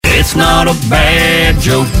It's not a bad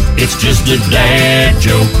joke, it's just a dad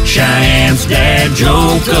joke. Cheyenne's dad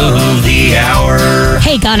joke of the hour.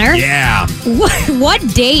 Hey, Gunner. Yeah. What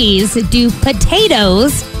days do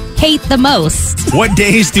potatoes hate the most? What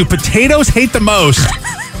days do potatoes hate the most?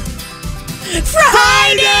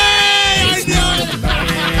 Friday! It's not a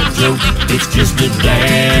bad joke, it's just a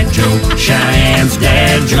dad joke. Cheyenne's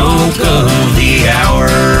dad joke of the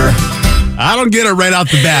hour. I don't get it right off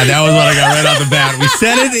the bat. That was what I got right off the bat. We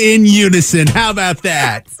said it in unison. How about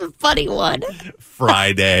that? It's a funny one.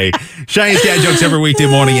 Friday. Cheyenne's dad jokes every weekday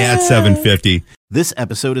morning at 7:50. This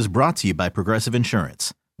episode is brought to you by Progressive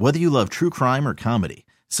Insurance. Whether you love true crime or comedy,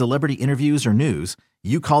 celebrity interviews or news,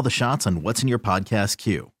 you call the shots on what's in your podcast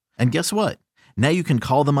queue. And guess what? Now you can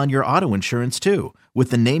call them on your auto insurance too with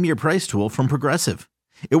the Name Your Price tool from Progressive.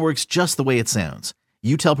 It works just the way it sounds.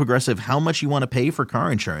 You tell Progressive how much you want to pay for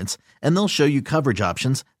car insurance, and they'll show you coverage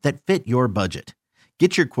options that fit your budget.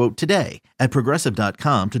 Get your quote today at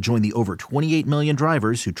Progressive.com to join the over 28 million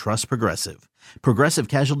drivers who trust Progressive. Progressive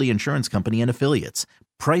Casualty Insurance Company and Affiliates.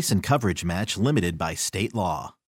 Price and coverage match limited by state law.